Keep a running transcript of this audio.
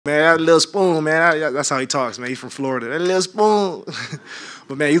Man, that little spoon, man, that's how he talks, man. He's from Florida. That little spoon.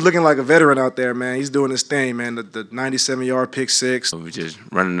 But, man, he's looking like a veteran out there, man. He's doing his thing, man. The 97-yard pick six. We just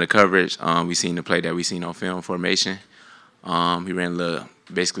running the coverage. We seen the play that we seen on film formation. He ran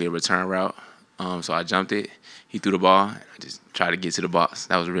basically a return route. So I jumped it. He threw the ball. I just tried to get to the box.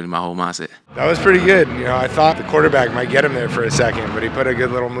 That was really my whole mindset. That was pretty good. You know, I thought the quarterback might get him there for a second, but he put a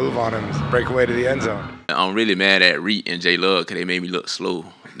good little move on him, break away to the end zone. I'm really mad at Reed and J Love because they made me look slow.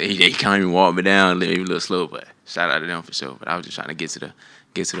 They can't even walk me down, let me look slow. But shout out to them for sure. But I was just trying to get to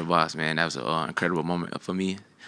the box, man. That was an incredible moment for me.